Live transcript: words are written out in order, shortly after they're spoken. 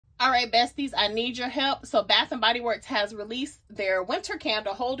All right, besties, I need your help. So Bath & Body Works has released their winter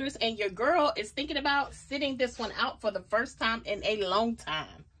candle holders, and your girl is thinking about sitting this one out for the first time in a long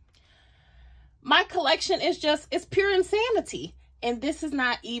time. My collection is just, it's pure insanity. And this is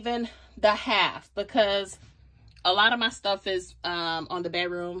not even the half, because a lot of my stuff is on the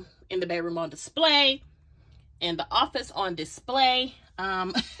bedroom, in the bedroom on display, in the office on display.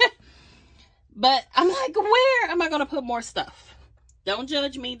 But I'm like, where am I going to put more stuff? Don't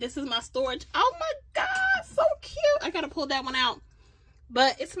judge me. This is my storage. Oh my God, so cute. I got to pull that one out.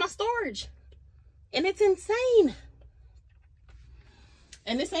 But it's my storage. And it's insane.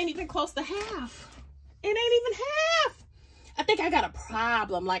 And this ain't even close to half. It ain't even half. I think I got a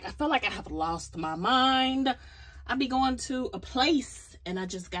problem. Like, I feel like I have lost my mind. I be going to a place and I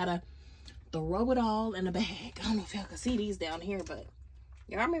just got to throw it all in a bag. I don't know if y'all can see these down here, but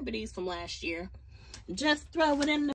y'all remember these from last year. Just throw it in the